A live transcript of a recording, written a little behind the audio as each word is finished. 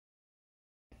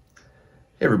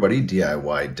Hey everybody,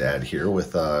 DIY Dad here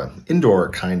with an indoor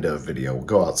kind of video. We'll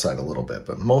go outside a little bit,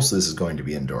 but most of this is going to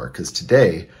be indoor because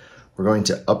today we're going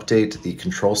to update the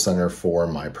control center for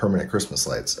my permanent Christmas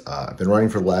lights. I've been running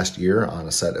for the last year on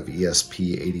a set of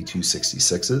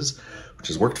ESP8266s, which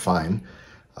has worked fine,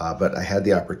 but I had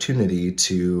the opportunity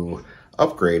to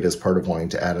upgrade as part of wanting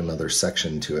to add another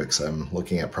section to it because I'm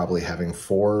looking at probably having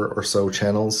 4 or so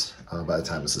channels by the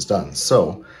time this is done.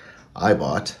 So I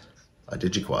bought a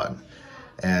DigiQuad.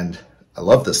 And I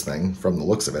love this thing from the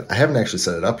looks of it. I haven't actually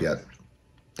set it up yet.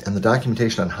 And the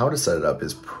documentation on how to set it up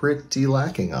is pretty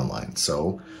lacking online.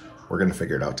 So we're gonna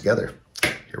figure it out together.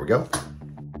 Here we go.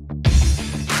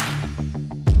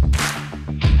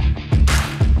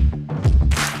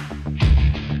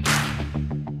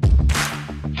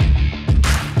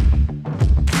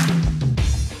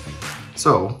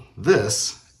 So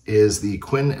this is the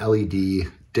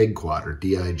QuinLED DIGQuad or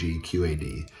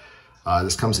DIGQAD.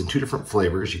 This comes in 2 different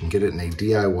flavors. You can get it in a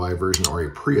DIY version or a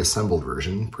pre-assembled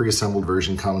version. Pre-assembled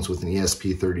version comes with an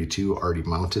ESP32 already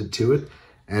mounted to it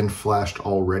and flashed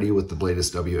already with the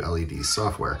latest WLED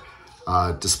software.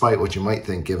 Despite what you might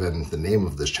think given the name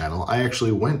of this channel, I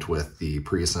actually went with the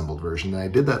pre-assembled version, and I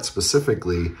did that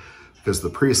specifically because the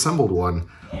pre-assembled one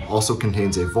also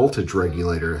contains a voltage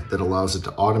regulator that allows it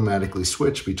to automatically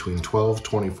switch between 12,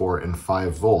 24, and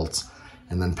 5 volts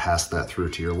and then pass that through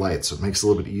to your light. So it makes it a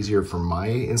little bit easier for my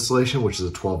installation, which is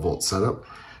a 12 volt setup.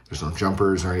 There's no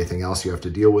jumpers or anything else you have to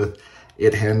deal with.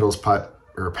 It handles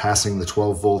passing the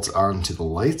 12 volts onto the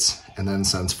lights and then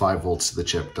sends 5 volts to the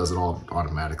chip, does it all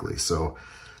automatically. So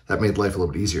that made life a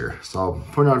little bit easier. So I'll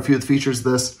point out a few of the features of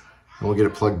this and we'll get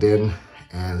it plugged in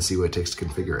and see what it takes to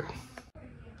configure it.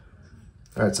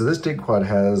 All right, so this DIGQuad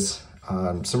has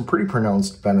some pretty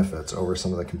pronounced benefits over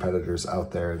some of the competitors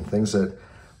out there, and things that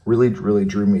really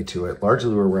drew me to it,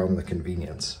 largely around the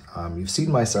convenience. You've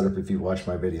seen my setup if you've watched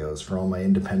my videos for all my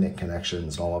independent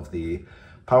connections, all of the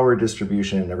power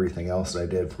distribution and everything else that I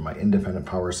did from my independent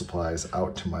power supplies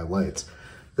out to my lights.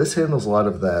 This handles a lot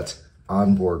of that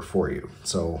on board for you.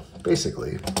 So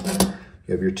basically,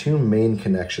 you have your 2 main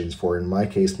connections for, in my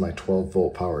case, my 12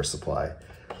 volt power supply.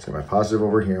 So my positive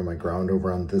over here, my ground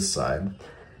over on this side.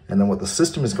 And then what the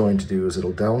system is going to do is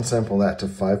it'll downsample that to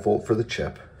 5 volt for the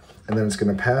chip, and then it's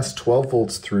going to pass 12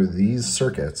 volts through these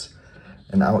circuits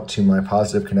and out to my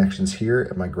positive connections here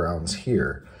and my grounds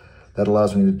here. That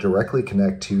allows me to directly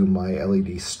connect to my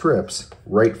LED strips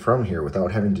right from here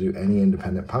without having to do any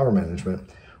independent power management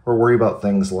or worry about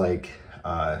things like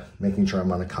making sure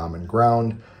I'm on a common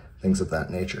ground, things of that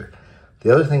nature.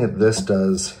 The other thing that this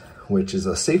does, which is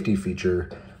a safety feature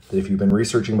that if you've been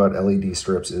researching about LED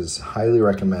strips is highly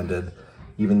recommended,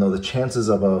 even though the chances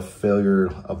of a failure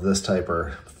of this type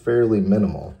are fairly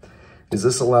minimal, is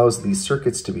this allows these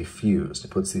circuits to be fused. It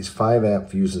puts these 5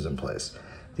 amp fuses in place.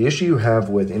 The issue you have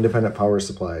with independent power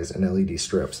supplies and LED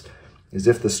strips is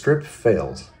if the strip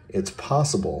fails, it's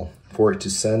possible for it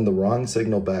to send the wrong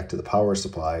signal back to the power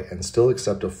supply and still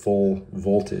accept a full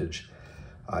voltage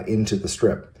into the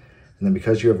strip. And then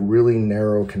because you have really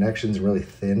narrow connections, really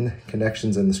thin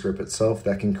connections in the strip itself,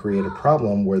 that can create a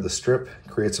problem where the strip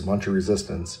creates a bunch of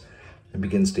resistance and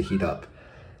begins to heat up.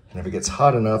 And if it gets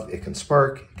hot enough, it can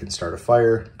spark, it can start a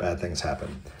fire, bad things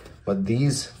happen. What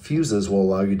these fuses will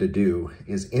allow you to do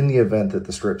is, in the event that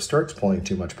the strip starts pulling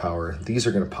too much power, these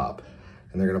are gonna pop.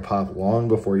 And they're gonna pop long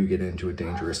before you get into a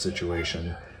dangerous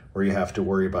situation where you have to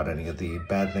worry about any of the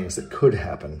bad things that could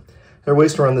happen. There are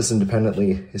ways to run this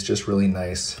independently. It's just really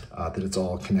nice that it's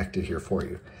all connected here for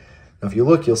you. Now, if you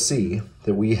look, you'll see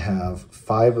that we have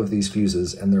 5 of these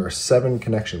fuses and there are 7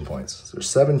 connection points. So there's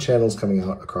 7 channels coming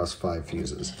out across 5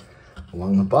 fuses.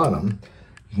 Along the bottom,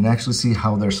 you can actually see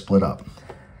how they're split up.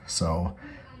 So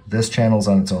this channel's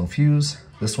on its own fuse,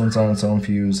 this one's on its own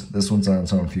fuse, this one's on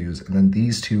its own fuse, and then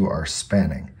these 2 are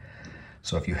spanning.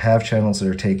 So if you have channels that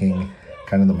are taking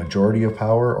kind of the majority of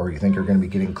power, or you think you're going to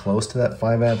be getting close to that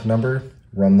 5 amp number,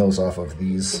 run those off of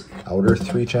these outer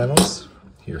 3 channels,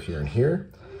 here, here, and here.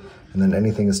 And then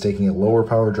anything that's taking a lower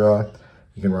power draw,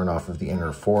 you can run off of the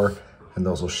inner 4, and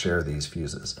those will share these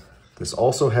fuses. This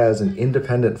also has an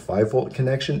independent 5 volt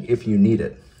connection if you need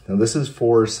it. Now this is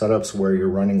for setups where you're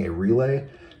running a relay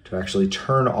to actually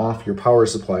turn off your power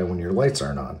supply when your lights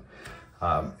aren't on.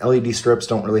 LED strips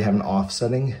don't really have an off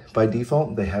setting by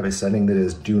default. They have a setting that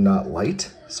is do not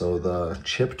light, so the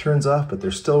chip turns off, but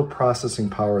they're still processing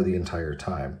power the entire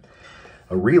time.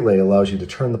 A relay allows you to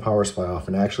turn the power supply off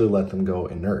and actually let them go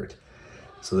inert,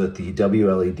 so that the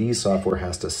WLED software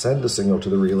has to send a signal to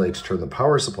the relay to turn the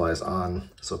power supplies on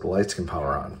so the lights can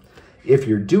power on. If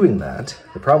you're doing that,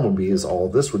 the problem would be is all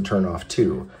of this would turn off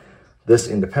too. This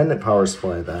independent power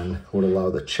supply then would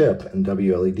allow the chip and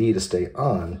WLED to stay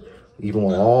on even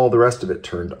while all the rest of it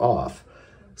turned off,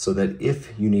 so that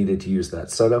if you needed to use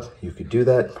that setup, you could do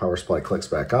that. Power supply clicks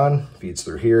back on, feeds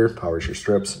through here, powers your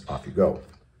strips, off you go.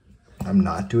 I'm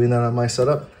not doing that on my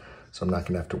setup, so I'm not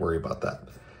gonna have to worry about that.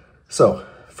 So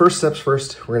first steps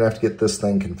first, we're gonna have to get this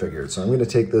thing configured. So I'm gonna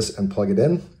take this and plug it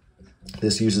in.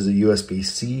 This uses a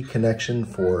USB-C connection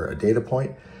for a data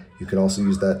point. You can also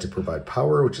use that to provide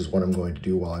power, which is what I'm going to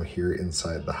do while I'm here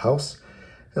inside the house.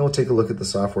 And we'll take a look at the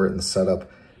software and the setup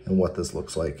and what this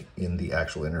looks like in the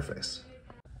actual interface.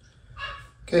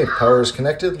 Okay, power is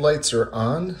connected, lights are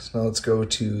on. So now let's go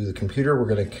to the computer. We're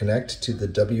going to connect to the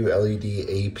WLED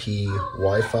AP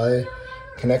Wi-Fi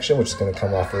connection, which is going to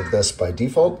come off of this by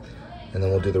default, and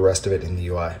then we'll do the rest of it in the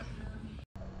UI.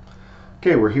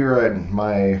 Okay, we're here at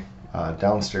my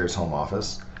downstairs home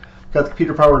office. Got the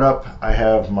computer powered up. I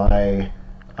have my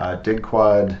DIG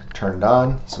quad turned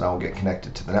on, so now we'll get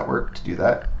connected to the network. To do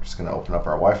that, I'm just going to open up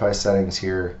our Wi-Fi settings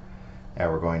here, and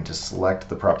we're going to select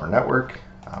the proper network.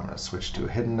 I'm going to switch to a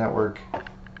hidden network.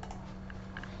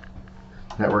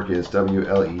 Network is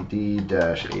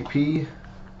WLED-AP.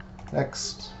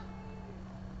 Next.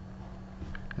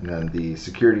 And then the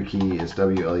security key is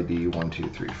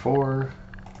WLED1234.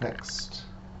 Next.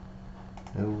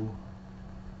 No.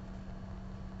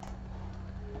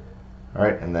 All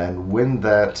right, and then when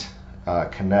that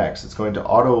connects, it's going to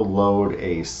auto load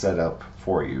a setup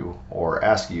for you, or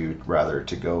ask you rather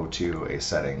to go to a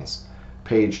settings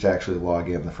page to actually log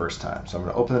in the first time. So I'm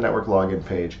going to open the network login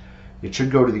page. It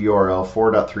should go to the URL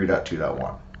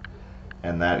 4.3.2.1,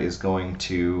 and that is going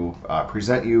to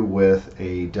present you with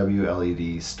a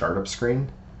WLED startup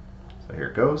screen. So here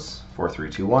it goes,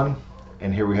 4321,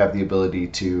 and here we have the ability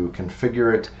to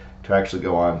configure it to actually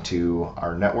go on to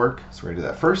our network. So we're going to do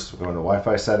that first. We'll go into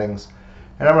Wi-Fi settings,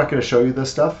 and I'm not going to show you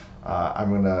this stuff. I'm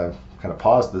going to kind of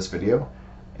pause this video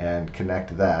and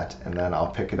connect that, and then I'll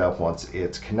pick it up once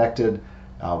it's connected.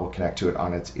 We'll connect to it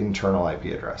on its internal IP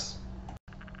address.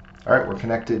 All right, we're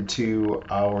connected to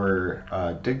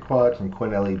our DIG quad from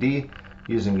QuinLED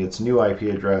using its new IP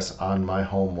address on my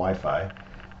home Wi-Fi.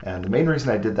 And the main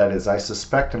reason I did that is I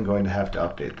suspect I'm going to have to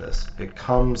update this. It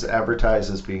comes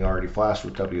advertised as being already flashed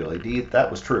with WLED.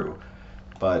 That was true,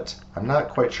 but I'm not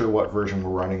quite sure what version we're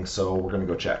running, so we're going to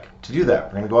go check. To do that,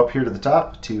 we're going to go up here to the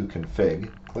top to config,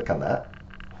 click on that.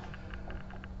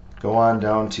 Go on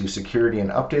down to security and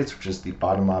updates, which is the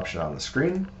bottom option on the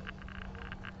screen.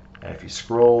 And if you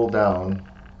scroll down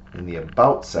in the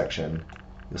about section,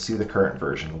 you'll see the current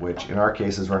version, which in our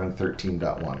case is running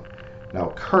 13.1.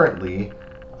 Now currently,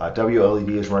 WLED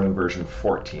is running version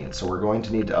 14, so we're going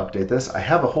to need to update this. I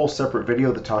have a whole separate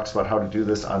video that talks about how to do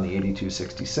this on the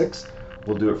 8266.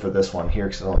 We'll do it for this one here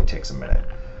because it only takes a minute.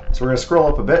 So we're going to scroll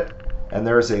up a bit, and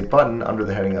there is a button under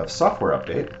the heading of Software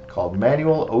Update called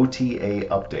Manual OTA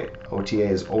Update. OTA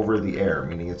is over the air,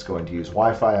 meaning it's going to use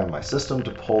Wi-Fi on my system to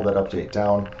pull that update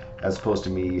down, as opposed to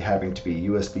me having to be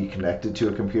USB connected to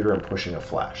a computer and pushing a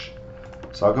flash.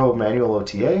 So I'll go Manual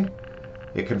OTA.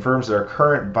 It confirms that our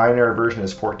current binary version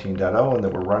is 14.0 and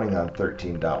that we're running on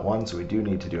 13.1, so we do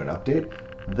need to do an update.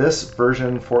 This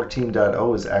version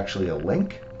 14.0 is actually a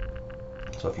link.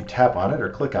 So if you tap on it or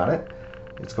click on it,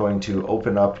 it's going to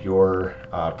open up your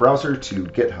browser to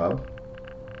GitHub,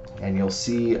 and you'll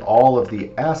see all of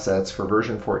the assets for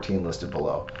version 14 listed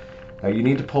below. Now you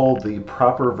need to pull the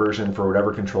proper version for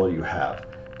whatever controller you have.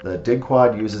 The DIG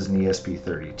quad uses an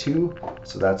ESP32,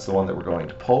 so that's the one that we're going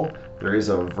to pull. There is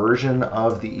a version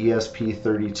of the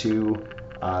ESP32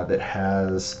 that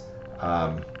has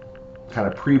kind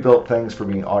of pre-built things for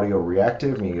being audio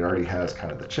reactive, meaning it already has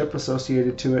kind of the chip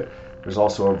associated to it. There's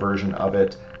also a version of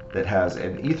it that has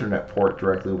an Ethernet port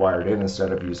directly wired in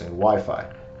instead of using Wi-Fi.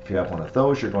 If you have one of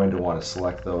those, you're going to want to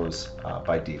select those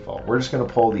by default. We're just going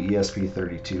to pull the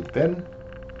ESP32 bin,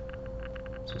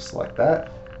 so select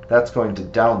that. That's going to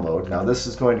download. Now this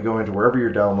is going to go into wherever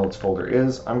your downloads folder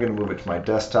is. I'm going to move it to my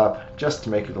desktop just to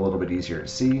make it a little bit easier to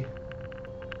see.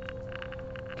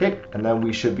 Okay, and then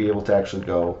we should be able to actually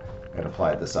go and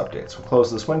apply this update. So we'll close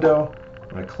this window. I'm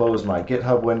going to close my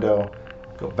GitHub window,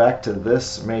 go back to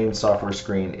this main software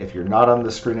screen. If you're not on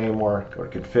this screen anymore, go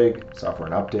to Config, Software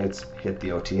and Updates, hit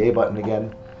the OTA button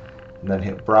again, and then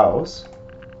hit Browse.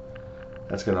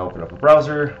 That's going to open up a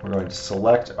browser. We're going to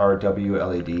select our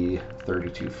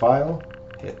WLED32 file,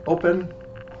 hit Open,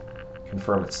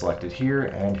 confirm it's selected here,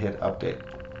 and hit Update.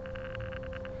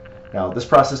 Now this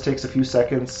process takes a few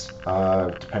seconds.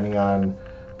 Depending on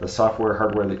the software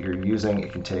hardware that you're using,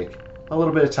 it can take a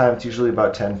little bit of time. It's usually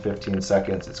about 10-15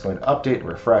 seconds. It's going to update and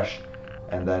refresh,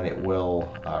 and then it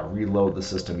will reload the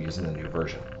system using the new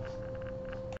version.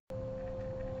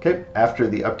 Okay, after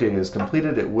the update is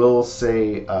completed, it will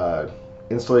say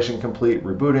installation complete,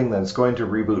 rebooting, then it's going to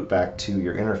reboot back to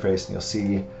your interface, and you'll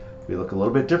see we look a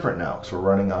little bit different now because we're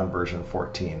running on version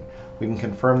 14. We can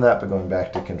confirm that by going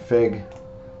back to config,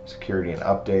 security and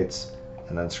updates,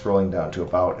 and then scrolling down to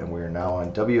about, and we are now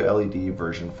on WLED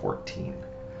version 14.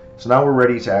 So now we're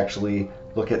ready to actually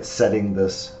look at setting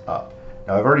this up.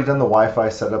 Now I've already done the Wi-Fi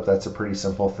setup. That's a pretty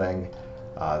simple thing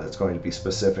that's going to be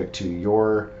specific to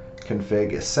your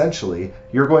config. Essentially,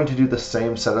 you're going to do the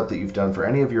same setup that you've done for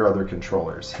any of your other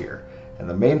controllers here. And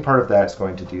the main part of that is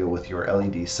going to deal with your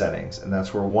LED settings, and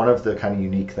that's where one of the kind of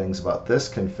unique things about this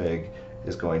config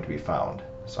is going to be found.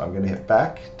 So I'm going to hit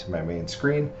back to my main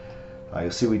screen.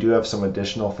 You'll see we do have some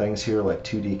additional things here like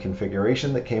 2D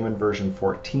configuration that came in version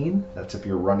 14. That's if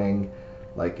you're running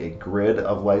like a grid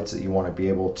of lights that you want to be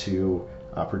able to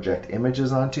project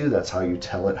images onto. That's how you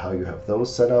tell it how you have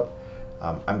those set up.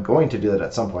 I'm going to do that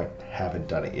at some point, haven't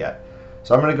done it yet.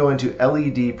 So I'm going to go into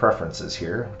LED preferences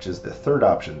here, which is the third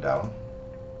option down.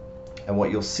 And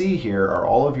what you'll see here are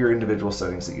all of your individual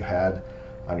settings that you had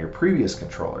on your previous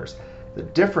controllers. The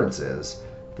difference is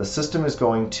the system is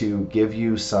going to give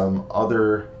you some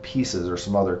other pieces or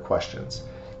some other questions.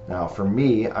 Now for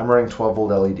me, I'm running 12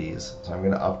 volt LEDs, so I'm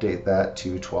going to update that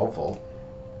to 12 volt.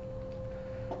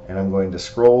 And I'm going to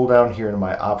scroll down here to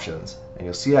my options, and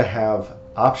you'll see I have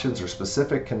options or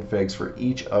specific configs for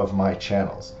each of my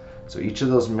channels. So each of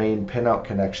those main pinout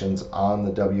connections on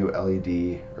the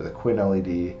WLED or the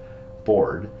QuinLED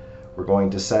board, we're going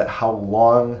to set how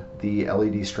long the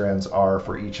LED strands are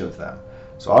for each of them.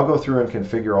 So I'll go through and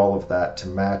configure all of that to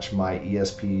match my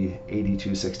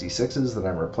ESP8266s that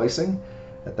I'm replacing.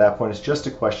 At that point, it's just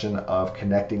a question of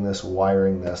connecting this,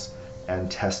 wiring this,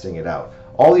 and testing it out.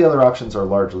 All the other options are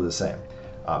largely the same.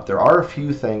 There are a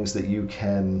few things that you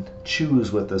can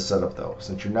choose with this setup though.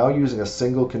 Since you're now using a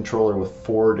single controller with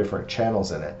 4 different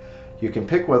channels in it, you can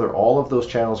pick whether all of those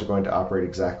channels are going to operate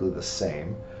exactly the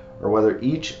same, or whether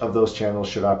each of those channels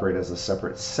should operate as a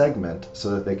separate segment so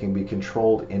that they can be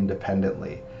controlled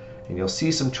independently. And you'll see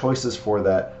some choices for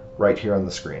that right here on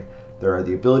the screen. There are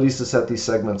the abilities to set these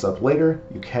segments up later.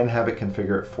 You can have it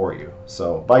configure it for you.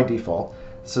 So by default,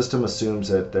 the system assumes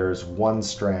that there's one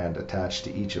strand attached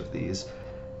to each of these.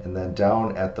 And then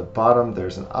down at the bottom,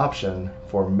 there's an option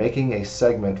for making a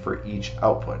segment for each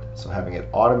output. So having it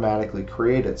automatically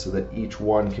created so that each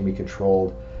one can be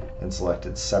controlled and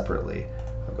selected separately.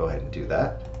 I'll go ahead and do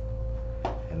that.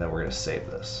 And then we're going to save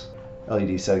this.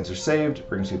 LED settings are saved. It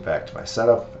brings me back to my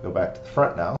setup. I'll go back to the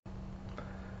front now.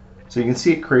 So you can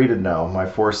see it created now my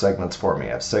 4 segments for me.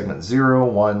 I have segment 0,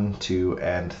 1, 2,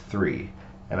 and 3.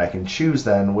 And I can choose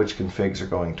then which configs are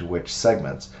going to which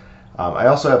segments. I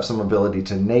also have some ability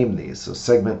to name these. So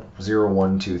segment 0,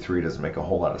 1, 2, 3 doesn't make a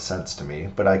whole lot of sense to me,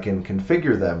 but I can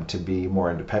configure them to be more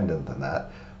independent than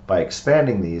that by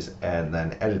expanding these and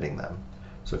then editing them.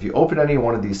 So if you open any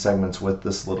one of these segments with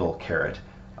this little caret,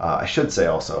 I should say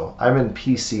also, I'm in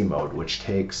PC mode, which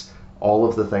takes all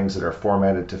of the things that are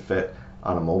formatted to fit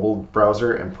on a mobile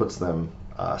browser and puts them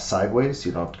sideways, so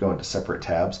you don't have to go into separate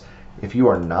tabs. If you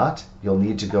are not, you'll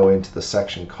need to go into the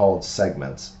section called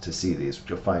segments to see these, which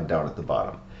you'll find down at the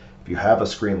bottom. If you have a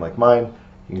screen like mine,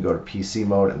 you can go to PC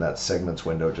mode and that segments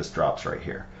window just drops right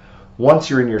here. Once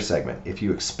you're in your segment, if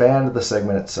you expand the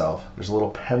segment itself, there's a little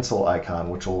pencil icon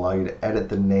which will allow you to edit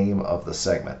the name of the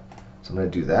segment. So I'm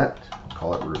going to do that,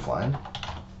 call it roofline.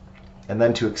 And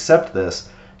then to accept this,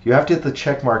 you have to hit the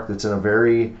check mark that's in a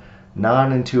very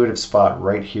non-intuitive spot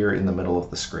right here in the middle of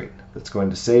the screen. That's going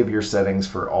to save your settings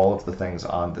for all of the things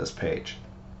on this page.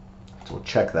 So we'll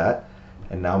check that,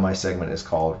 and now my segment is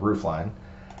called roofline.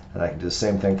 And I can do the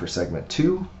same thing for segment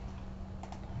 2.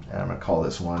 And I'm going to call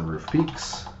this one roof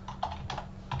peaks.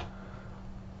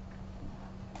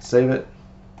 Save it.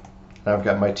 Now I've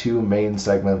got my 2 main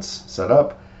segments set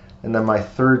up, and then my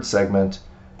third segment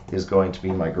is going to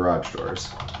be my garage doors.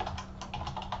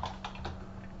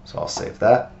 So I'll save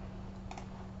that.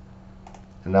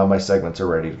 And now my segments are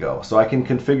ready to go. So I can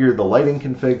configure the lighting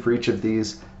config for each of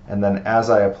these, and then as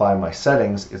I apply my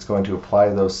settings, it's going to apply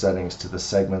those settings to the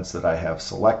segments that I have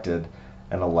selected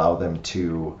and allow them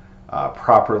to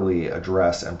properly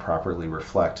address and properly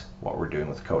reflect what we're doing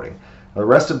with coding. Now, the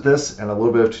rest of this and a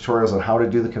little bit of tutorials on how to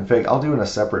do the config, I'll do in a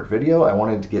separate video. I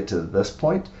wanted to get to this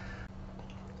point.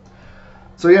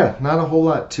 So yeah, not a whole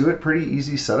lot to it. Pretty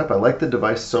easy setup. I like the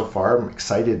device so far. I'm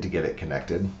excited to get it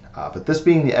connected. But this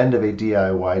being the end of a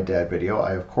DIY dad video,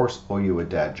 I of course owe you a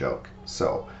dad joke.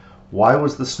 So why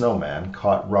was the snowman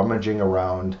caught rummaging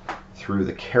around through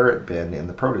the carrot bin in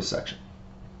the produce section?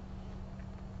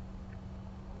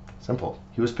 Simple.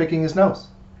 He was picking his nose.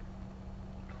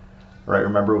 All right,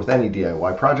 remember, with any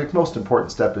DIY project, most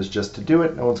important step is just to do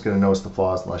it. No one's going to notice the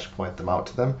flaws unless you point them out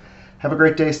to them. Have a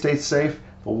great day, stay safe,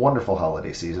 have a wonderful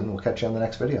holiday season. We'll catch you on the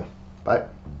next video. Bye.